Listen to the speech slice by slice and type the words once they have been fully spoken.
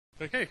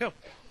Okay, cool.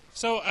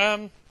 So,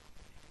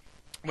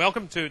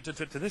 welcome to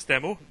this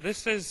demo.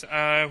 This is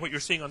what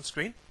you're seeing on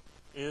screen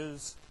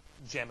is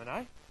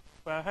Gemini.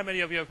 How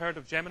many of you have heard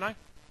of Gemini?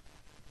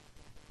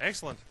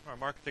 Excellent. Our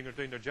marketing are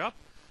doing their job.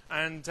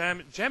 And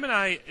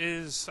Gemini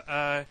is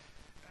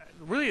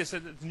really it's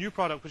a new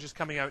product which is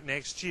coming out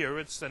next year.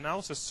 It's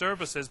analysis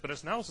services, but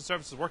it's analysis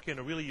services working in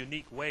a really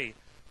unique way.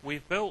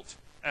 We've built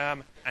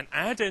an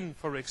add-in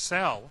for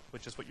Excel,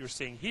 which is what you're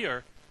seeing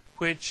here,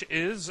 which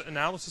is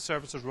analysis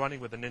services running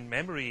with an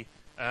in-memory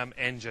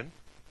engine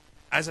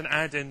as an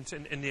add-in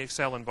in the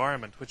Excel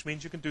environment, which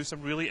means you can do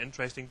some really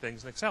interesting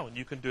things in Excel, and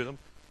you can do them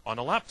on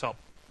a laptop.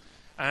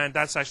 And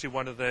that's actually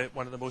one of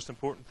the most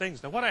important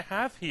things. Now, what I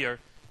have here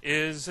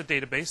is a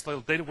database, a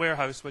little data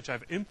warehouse, which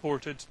I've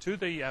imported to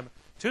the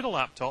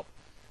laptop.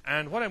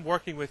 And what I'm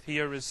working with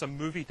here is some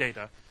movie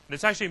data, and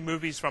it's actually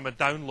movies from a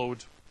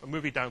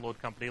movie download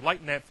company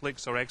like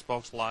Netflix or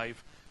Xbox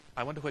Live.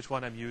 I wonder which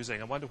one I'm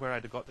using. I wonder where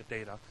I'd have got the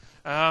data.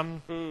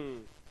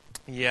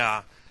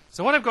 Yeah.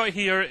 So what I've got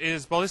here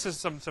is, well, this is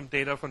some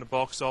data from the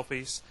box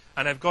office,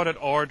 and I've got it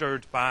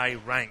ordered by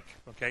rank.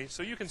 Okay,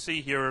 so you can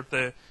see here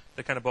the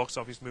kind of box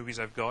office movies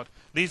I've got.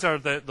 These are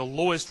the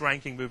lowest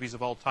ranking movies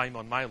of all time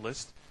on my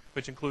list,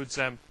 which includes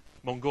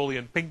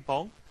Mongolian Ping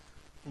Pong,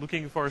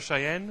 Looking for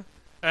Cheyenne.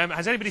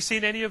 Has anybody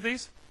seen any of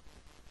these?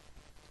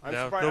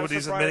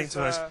 Nobody's admitting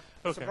to us.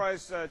 I'm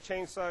surprised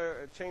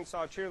Chainsaw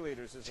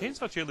Cheerleaders is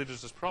Chainsaw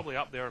Cheerleaders is probably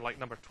up there, like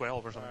number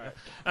 12 or something.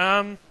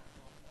 Right.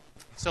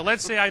 So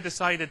let's say I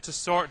decided to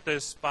sort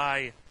this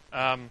by,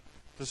 to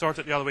sort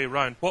it the other way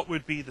around. What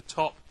would be the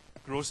top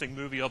grossing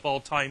movie of all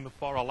time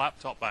for a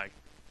laptop bag?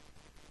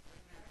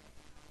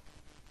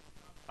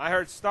 I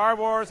heard Star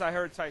Wars. I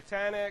heard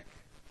Titanic.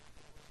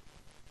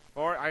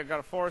 I got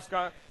a Forrest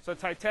Gump. So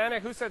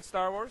Titanic. Who said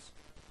Star Wars?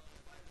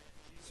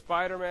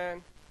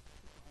 Spider-Man.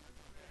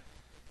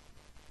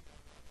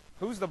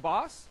 Who's the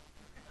boss?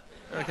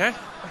 Okay.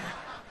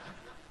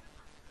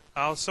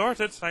 I'll sort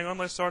it. Hang on,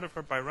 let's sort it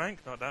by rank.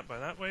 Not that by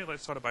that way.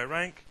 Let's sort it by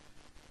rank.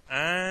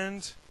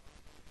 And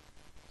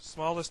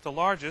smallest to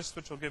largest,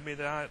 which will give me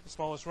the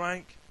smallest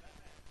rank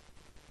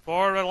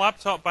for a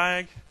laptop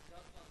bag.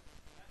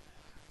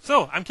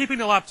 So, I'm keeping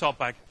the laptop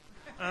bag.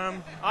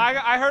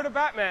 I heard of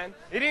Batman.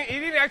 He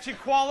didn't actually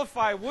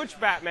qualify which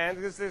Batman,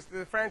 because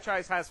the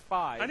franchise has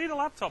 5. I need a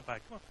laptop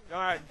bag. Come on.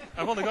 All right.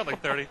 I've only got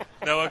like 30.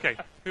 No, okay.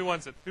 Who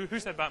wants it? Who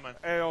said Batman?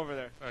 Hey, over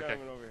there. Okay.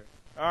 Gentleman over here.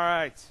 All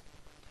right.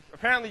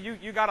 Apparently,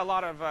 you got a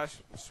lot of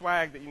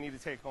swag that you need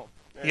to take home.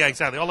 Yeah,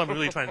 exactly. All I'm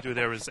really trying to do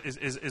there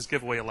is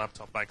give away a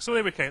laptop bag. So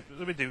there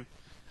we do.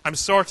 I'm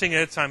sorting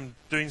it. I'm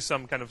doing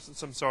some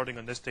sorting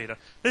on this data.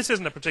 This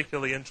isn't a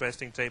particularly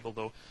interesting table,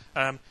 though.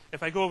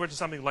 If I go over to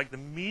something like the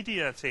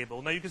media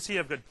table, now you can see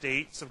I've got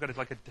dates. I've got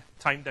like a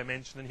time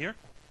dimension in here,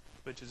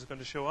 which is going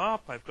to show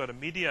up. I've got a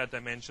media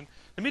dimension.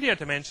 The media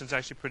dimension is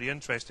actually pretty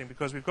interesting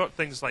because we've got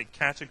things like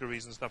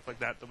categories and stuff like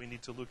that we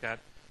need to look at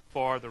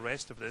for the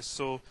rest of this.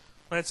 So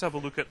let's have a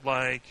look at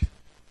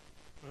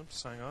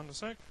oops, hang on a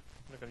sec.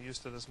 I'm not getting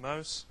used to this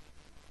mouse.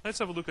 Let's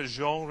have a look at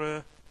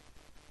genre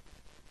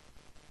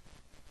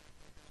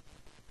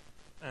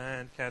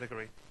and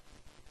category.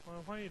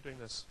 Well, why are you doing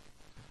this?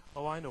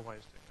 Oh, I know why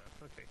he's doing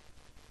that. Okay.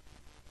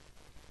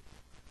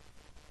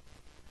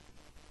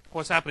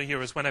 What's happening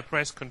here is when I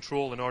press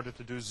Control in order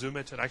to do zoom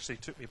it actually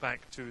took me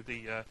back to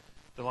the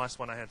last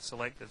one I had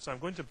selected. So I'm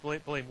going to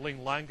blame Ling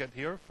Langat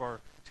here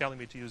for telling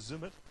me to use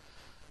zoom it.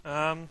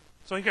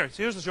 So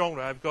here's the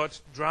genre. I've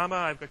got drama.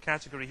 I've got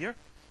category here.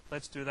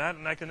 Let's do that,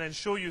 and I can then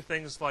show you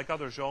things like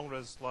other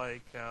genres,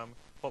 like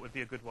what would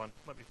be a good one.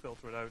 Let me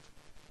filter it out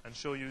and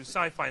show you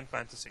sci-fi and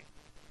fantasy.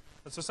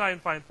 And so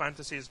sci-fi and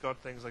fantasy has got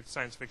things like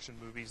science fiction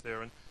movies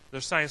there, and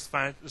there's science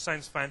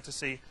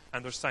fantasy,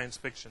 and there's science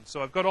fiction.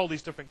 So I've got all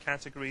these different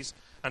categories,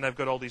 and I've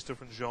got all these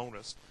different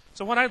genres.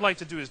 So what I'd like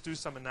to do is do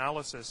some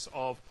analysis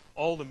of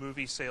all the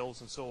movie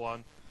sales and so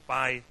on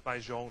by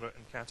genre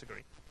and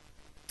category.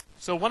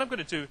 So what I'm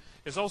going to do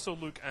is also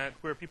look at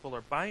where people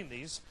are buying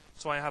these.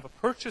 So I have a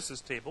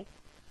purchases table,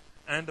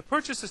 and the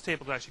purchases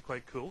table is actually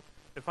quite cool.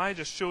 If I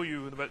just show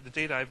you about the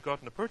data I've got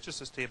in the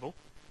purchases table,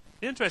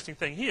 the interesting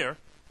thing here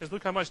is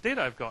look how much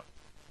data I've got.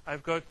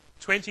 I've got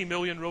 20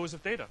 million rows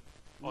of data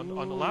on the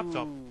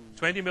laptop.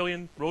 20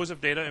 million rows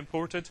of data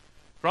imported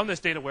from this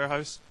data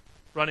warehouse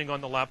running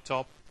on the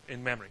laptop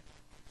in memory.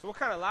 So what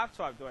kind of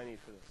laptop do I need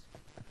for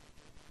this?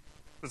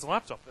 It's a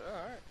laptop. All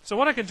right. So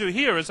what I can do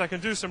here is I can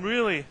do some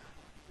really...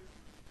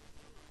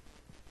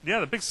 Yeah,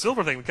 the big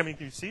silver thing. I mean,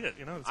 you see it,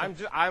 you know.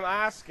 I'm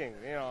asking,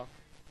 you know.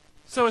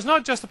 So it's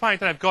not just the fact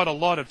that I've got a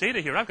lot of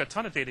data here. I've got a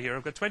ton of data here.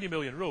 I've got 20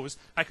 million rows.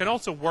 I can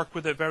also work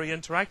with it very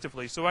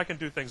interactively. So I can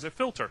do things like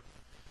filter.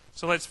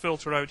 So let's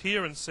filter out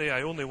here and say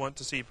I only want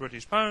to see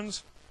British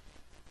pounds.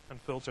 And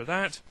filter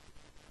that.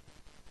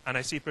 And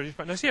I see British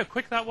pounds. Now see how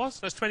quick that was?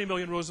 That's 20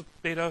 million rows of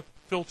data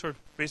filtered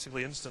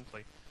basically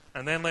instantly.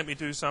 And then let me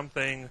do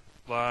something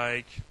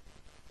like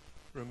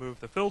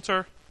remove the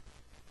filter.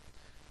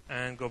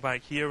 And go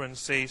back here and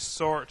say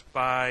sort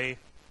by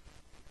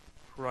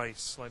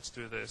price. Let's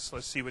do this.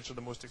 Let's see which are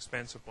the most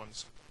expensive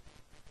ones.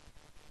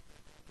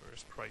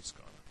 Where's price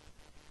gone?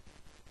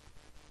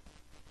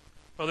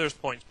 Well, there's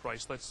points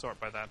price. Let's sort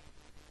by that.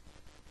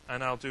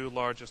 And I'll do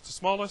largest to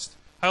smallest.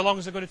 How long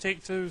is it going to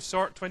take to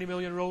sort 20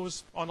 million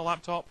rows on a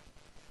laptop?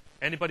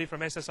 Anybody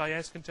from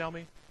SSIS can tell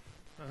me?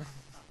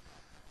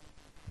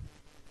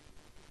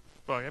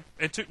 Well,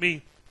 it took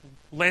me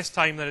less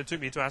time than it took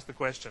me to ask the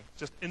question.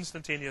 Just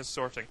instantaneous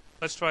sorting.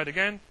 Let's try it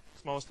again.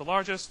 Smallest to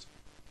largest.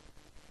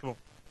 Come on.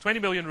 20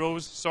 million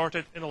rows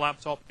sorted in a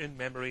laptop in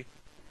memory,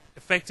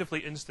 effectively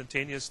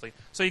instantaneously.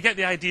 So you get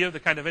the idea of the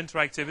kind of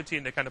interactivity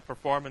and the kind of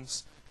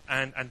performance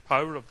and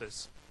power of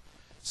this.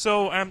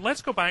 So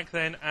let's go back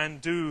then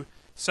and do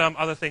some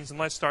other things, and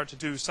let's start to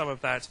do some of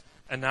that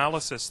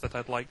analysis that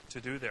I'd like to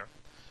do there.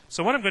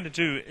 So what I'm going to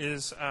do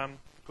is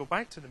go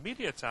back to the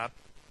Media tab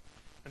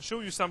and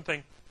show you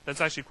something that's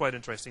actually quite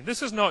interesting.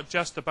 This is not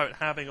just about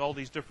having all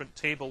these different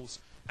tables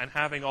and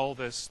having all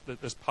this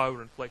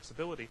power and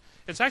flexibility.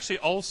 It's actually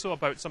also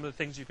about some of the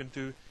things you can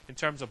do in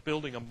terms of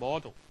building a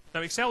model.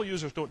 Now, Excel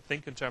users don't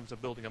think in terms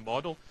of building a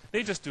model.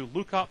 They just do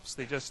lookups.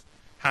 They just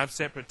have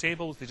separate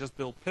tables. They just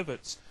build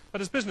pivots.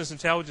 But as business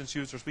intelligence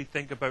users, we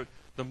think about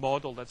the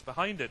model that's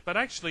behind it. But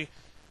actually,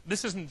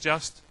 this isn't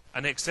just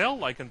an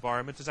Excel-like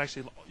environment. It's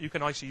actually, you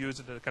can actually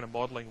use it in a kind of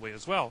modeling way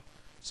as well.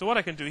 So what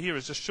I can do here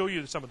is just show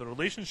you some of the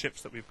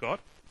relationships that we've got.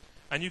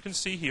 And you can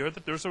see here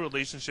that there's a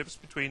relationships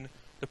between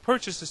the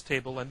purchases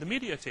table and the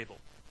media table.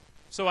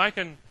 So I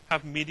can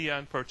have media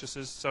and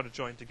purchases sort of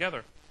joined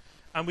together.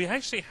 And we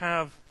actually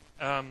have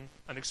an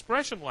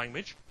expression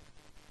language.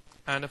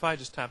 And if I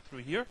just tab through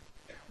here,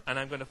 and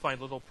I'm going to find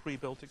a little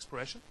pre-built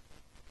expression,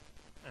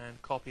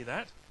 and copy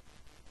that,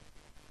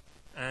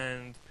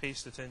 and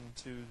paste it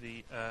into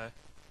the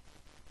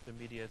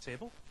media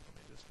table. Let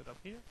me just get up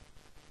here.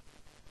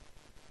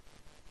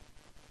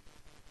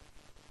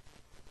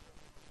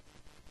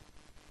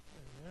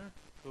 There.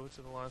 Go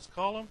to the last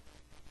column.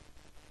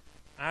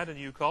 Add a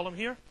new column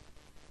here.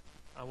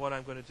 And what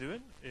I'm going to do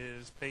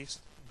is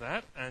paste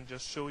that and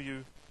just show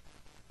you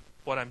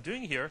what I'm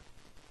doing here.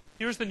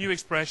 Here's the new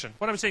expression.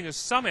 What I'm saying is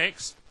sum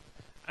x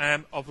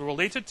of the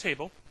related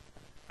table,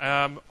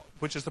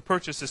 which is the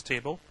purchases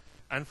table.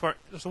 And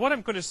so what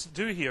I'm going to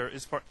do here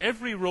is for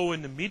every row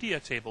in the media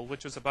table,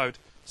 which is about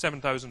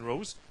 7,000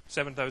 rows,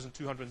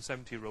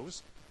 7,270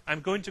 rows,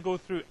 I'm going to go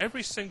through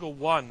every single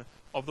one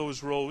of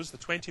those rows, the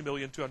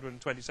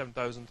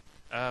 20,227,000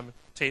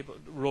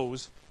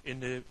 rows in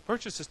the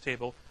purchases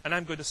table, and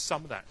I'm going to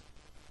sum that.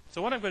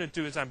 So what I'm going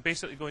to do is I'm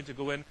basically going to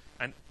go in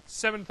and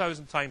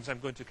 7,000 times I'm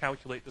going to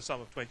calculate the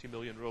sum of 20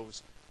 million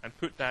rows and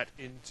put that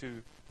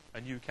into a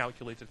new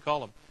calculated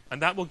column.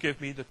 And that will give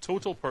me the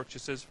total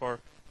purchases for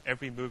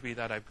every movie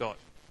that I've got.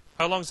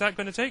 How long is that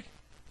going to take?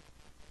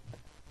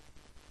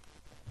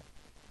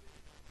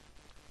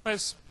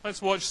 Let's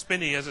watch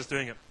Spinny as it's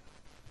doing it.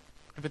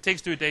 If it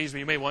takes 2 days,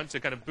 we may want to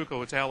kind of book a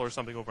hotel or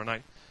something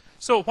overnight.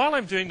 So while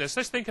I'm doing this,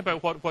 let's think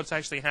about what's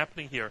actually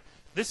happening here.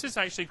 This is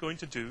actually going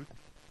to do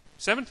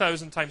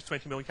 7,000 times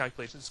 20 million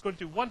calculations. It's going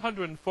to do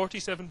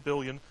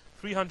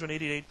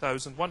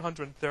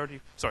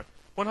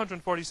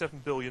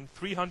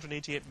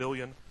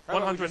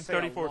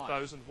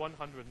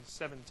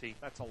 147,388,134,170.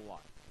 That's a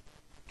lot.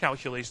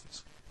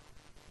 Calculations.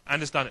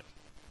 And it's done it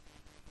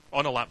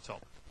on a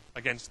laptop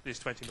against these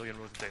 20 million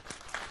rows of data.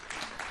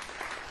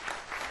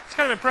 It's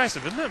kind of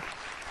impressive, isn't it?